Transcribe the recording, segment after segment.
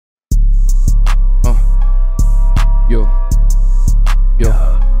Yo.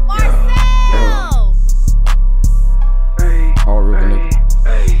 Marcel! All river nigga.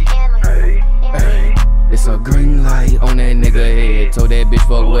 It's a green light on that nigga head. Told that bitch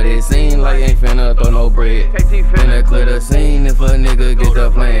fuck what it seem like, ain't finna throw no bread. Finna clear the scene if a nigga get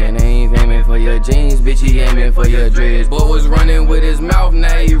the plan. Ain't aiming for your jeans, bitch, he aiming for your dreads. Boy was running with his mouth,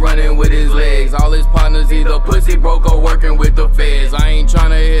 now he running with his legs. All his partners either pussy broke or working with the feds. I ain't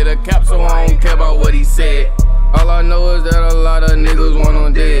tryna hit a cap, so I don't care about what he said. All I know is that a lot of niggas want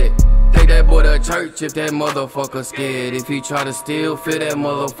him dead. Take that boy to church if that motherfucker scared. If he try to steal, fill that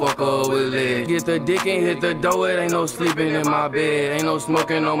motherfucker with lead. Get the dick and hit the door, it ain't no sleeping in my bed. Ain't no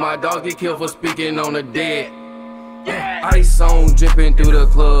smoking on my dog, get killed for speaking on the dead. Ice on dripping through the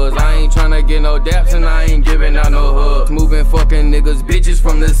clubs. I ain't tryna get no daps and I ain't giving out no hugs. Moving fucking niggas, bitches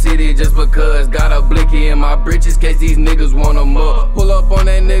from the city just because. Got a blicky in my britches case these niggas want 'em up. Pull up on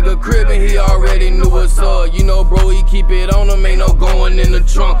that nigga crib and he already knew what's up. You know bro, he keep it on him, ain't no going in the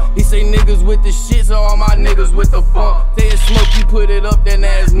trunk. He say niggas with the shit, so all my niggas with the funk. Say it's smoke, he put it up, that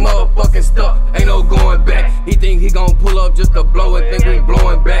ass motherfucking stuck. Ain't no going back. He think he gon' pull up just to blow and think we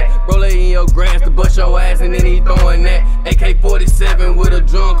blowing back. Roll it in your grass to bust your ass and then he throwing that. AK-47 with a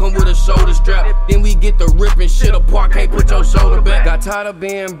drum, come with a shoulder strap. Then we get the ripping shit apart, can't put your shoulder back. Got tired of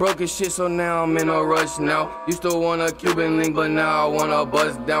being broke as shit, so now I'm in a rush now. Used to want a Cuban link, but now I wanna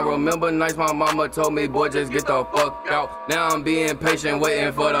bust down. Remember nights my mama told me, boy, just get the fuck out. Now I'm being patient,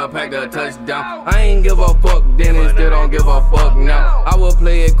 waiting for the pack to touchdown. I ain't give a fuck then and still don't give a fuck now. I would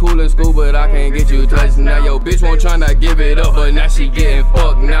play it cool in school, but I can't get you touched now. Yo, bitch won't tryna give it up, but now she getting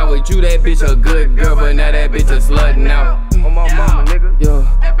fucked now. With you, that bitch a good girl, but now that bitch a slut now. On my mama, nigga. Yo,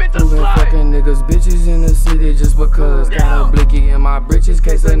 moving fucking niggas, bitches in the city just because. Got a blicky in my britches,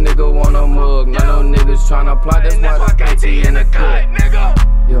 case a nigga want a mug. None of niggas tryna plot, that's why the KT in the cut.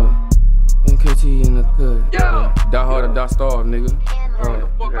 Yo, NKT in the cut. Die hard or die starve, nigga.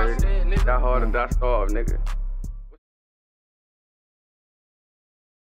 Die hard or die starve, nigga.